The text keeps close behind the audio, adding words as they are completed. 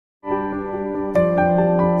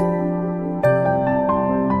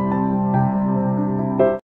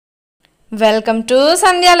Welcome to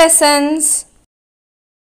Sandhya Lessons.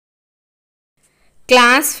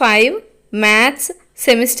 Class 5 Maths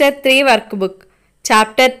Semester 3 Workbook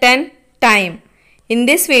Chapter 10 Time. In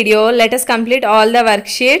this video, let us complete all the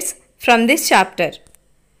worksheets from this chapter.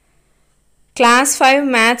 Class 5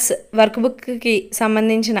 Maths Workbook ki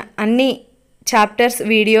sambandhinchina anni chapters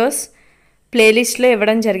videos playlist lo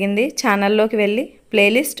ivvadam jarigindi. Channel loki velli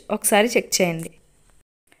playlist okkasari check cheyandi.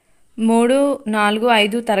 3, 4,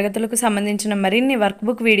 5 తరగతులకు సంబంధించిన మరిన్ని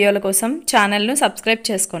workbook వీడియోల కోసం ఛానల్ను subscribe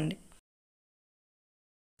చేసుకోండి.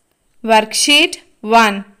 Worksheet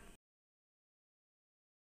 1.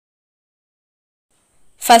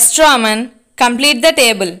 First Roman, complete the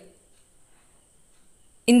table.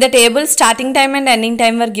 In the table, starting time and ending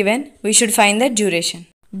time were given. We should find the duration.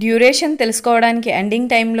 Duration తెలుసుకోవడానికి ending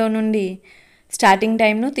time లో నుండి starting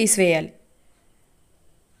time ను తీసివేయాలి.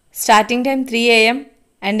 Starting time 3 am.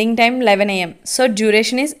 Ending time 11 am. So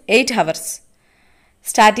duration is 8 hours.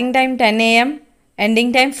 Starting time 10 am. Ending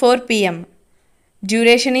time 4 pm.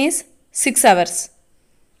 Duration is 6 hours.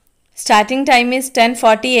 Starting time is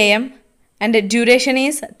 10:40 am. And duration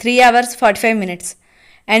is 3 hours 45 minutes.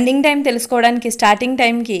 Ending time తెలుసుకోవడానికి starting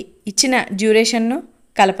time కి ఇచ్చిన duration ను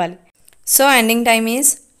కలపాలి. So ending time is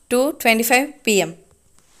 2:25 pm.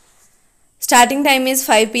 Starting time is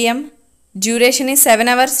 5 pm. Duration is 7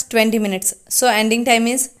 hours 20 minutes. So ending time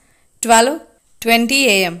is 12:20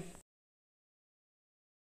 am.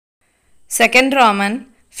 Second Roman,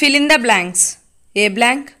 fill in the blanks. A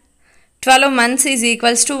blank, 12 months is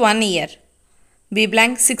equals to 1 year. B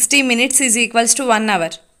blank, 60 minutes is equals to 1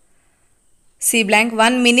 hour. C blank,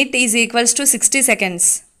 1 minute is equals to 60 seconds.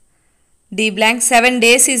 D blank, 7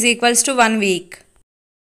 days is equals to 1 week.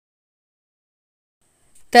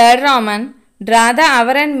 Third Roman, draw the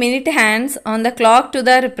hour and minute hands on the clock to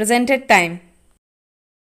the represented time.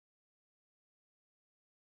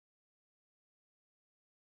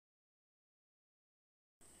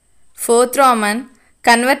 Fourth Roman,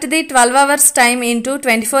 convert the 12 hours time into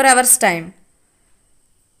 24 hours time.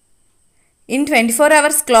 In 24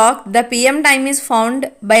 hours clock, the PM time is found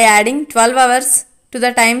by adding 12 hours to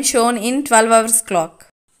the time shown in 12 hours clock.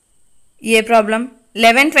 A problem,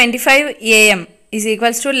 11:25 am is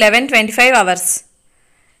equals to 11:25 hours.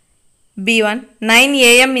 B1, 9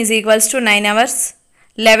 am is equals to 9 hours.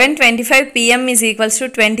 11:25 pm is equals to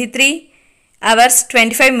 23 hours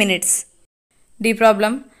 25 minutes. D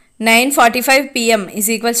problem, 9:45 pm is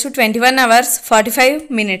equals to 21 hours 45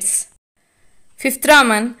 minutes. Fifth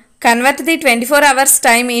Roman, convert the 24 hours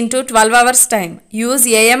time into 12 hours time. Use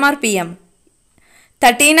am or pm.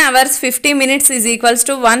 13 hours 50 minutes is equals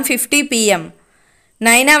to 1:50 pm.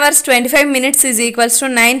 9 hours 25 minutes is equals to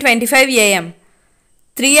 9:25 am.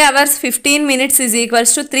 3 hours 15 minutes is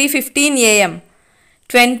equals to 3:15 am.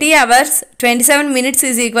 20 hours 27 minutes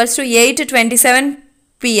is equals to 8:27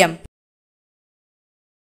 pm.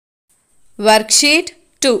 Worksheet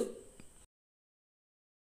 2.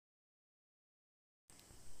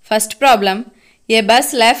 First problem, a bus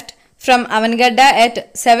left from Avangadda at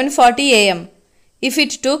 7:40 am. If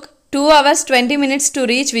it took 2 hours 20 minutes to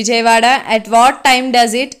reach Vijayawada, at what time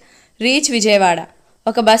does it reach Vijayawada?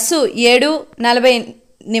 ఒక bus 7:40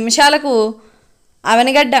 నిమిషాలకు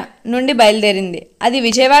అవనిగడ్డ నుండి బయలుదేరింది. అది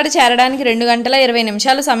విజయవాడ చేరడానికి 2 గంటల 20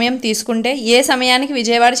 నిమిషాల సమయం తీసుకుంటే ఏ సమయానికి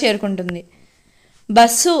విజయవాడ చేరుకుంటుంది?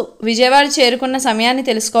 బస్సు విజయవాడ చేరుకున్న సమయాన్ని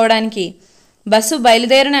తెలుసుకోవడానికి బస్సు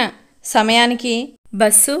బయలుదేరిన సమయానికి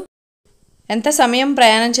బస్సు ఎంత సమయం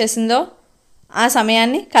ప్రయాణం చేసిందో ఆ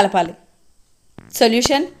సమయాన్ని కలపాలి.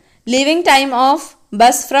 Solution, leaving time of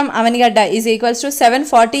bus from Avanigadda is equals to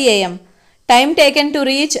 7:40 am. Time taken to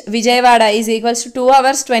reach Vijayawada is equals to 2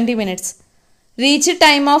 hours 20 minutes. Reach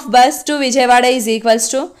time of bus to Vijayawada is equals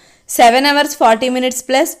to 7 hours 40 minutes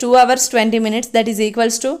plus 2 hours 20 minutes, that is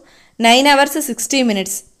equals to 9 hours 60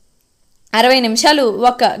 minutes. 60 నిమిషాలు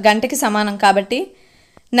ఒక గంటకి సమానం కాబట్టి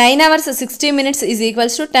 9 hours 60 minutes is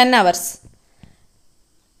equals to 10 hours.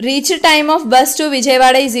 Reach time of bus to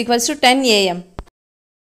Vijayawada is equals to 10 am.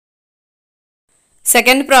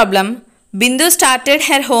 Second problem, Bindu started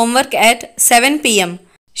her homework at 7 pm.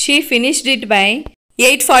 She finished it by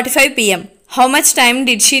 8:45 pm. How much time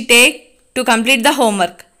did she take to complete the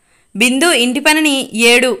homework? బిందు ఇంటి పనిని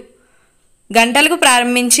 7 గంటలకు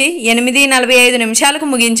ప్రారంభించి 8:45 నిమిషాలకు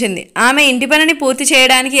ముగించింది. ఆమె ఇంటి పనిని పూర్తి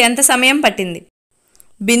చేయడానికి ఎంత సమయం పట్టింది?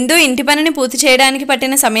 బిందు ఇంటి పనిని పూర్తి చేయడానికి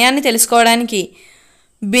పట్టిన సమయాన్ని తెలుసుకోవడానికి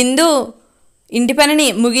బిందు ఇంటి పనిని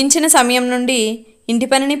ముగించిన సమయం నుండి ఇంటి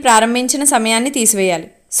పనిని ప్రారంభించిన సమయాన్ని తీసివేయాలి.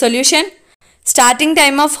 Solution, starting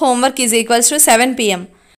time of homework is equals to 7 pm.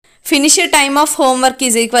 Finished time of homework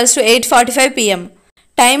is equals to 8:45 pm.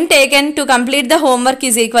 Time taken to complete the homework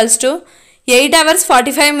is equals to 8 hours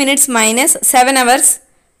 45 minutes minus 7 hours,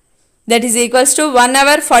 that is equals to 1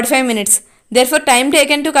 hour 45 minutes. Therefore, time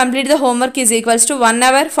taken to complete the homework is equals to 1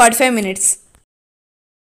 hour 45 minutes.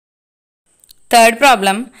 Third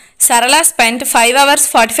problem, Sarala spent 5 hours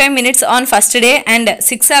 45 minutes on first day and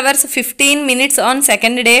 6 hours 15 minutes on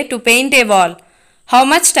second day to paint a wall. How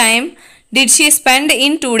much time did she spend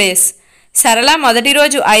in 2 days? సరళ మొదటి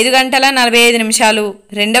రోజు 5 గంటల 45 నిమిషాలు,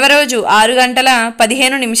 రెండవ రోజు 6 గంటల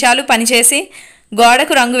 15 నిమిషాలు పనిచేసి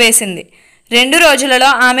గోడకు రంగు వేసింది. 2 రోజులలో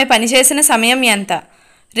ఆమె పనిచేసిన సమయం ఎంత?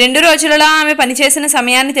 2 రోజులలో ఆమె పనిచేసిన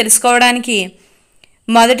సమయాన్ని తెలుసుకోవడానికి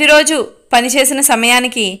మొదటి రోజు పనిచేసిన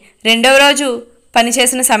సమయానికి రెండవ రోజు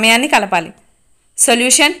పనిచేసిన సమయాన్ని కలపాలి.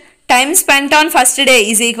 Solution, time spent on first day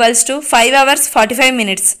is equals to 5 hours 45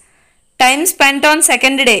 minutes. Time spent on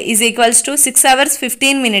second day is equals to 6 hours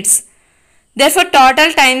 15 minutes. Therefore, total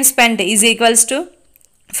time spent is equals to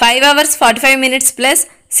 5 hours 45 minutes plus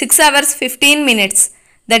 6 hours 15 minutes.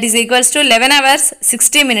 That is equals to 11 hours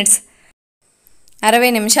 60 minutes.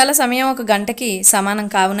 60 నిమిషాల సమయం ఒక గంటకి సమానం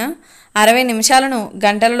కావున 60 నిమిషాలను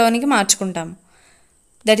గంటలలోనికి మార్చుకుంటాం.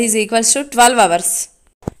 That is equals to 12 hours.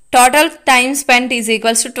 Total time spent is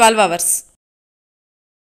equals to 12 hours.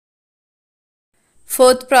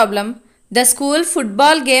 Fourth problem, the school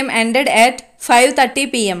football game ended at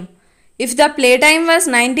 5:30 p.m. If the playtime was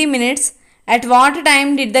 90 minutes, at what time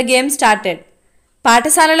did the game started?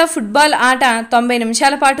 పాఠశాలలో football ఆట 90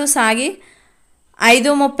 నిమిషాల పాటు సాగి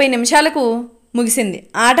 5:30 నిమిషాలకు ముగిసింది.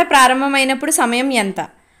 ఆట ప్రారంభమైనప్పుడు సమయం ఎంత?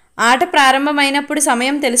 ఆట ప్రారంభమైనప్పుడు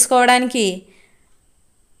సమయం తెలుసుకోవడానికి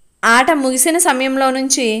ఆట ముగిసిన సమయంలో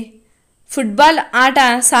నుంచి ఫుట్బాల్ ఆట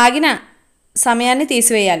సాగిన సమయాన్ని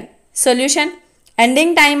తీసివేయాలి. Solution,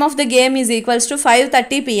 ending time of the game is equals to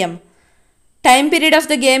 5:30 p.m. Time period of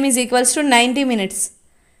the game is equals to 90 minutes.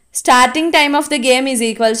 Starting time of the game is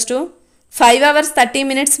equals to 5 hours 30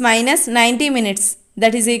 minutes minus 90 minutes,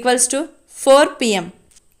 that is equals to 4 p.m.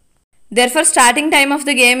 Therefore, starting time of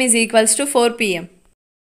the game is equals to 4 p.m.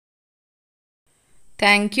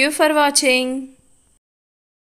 Thank you for watching.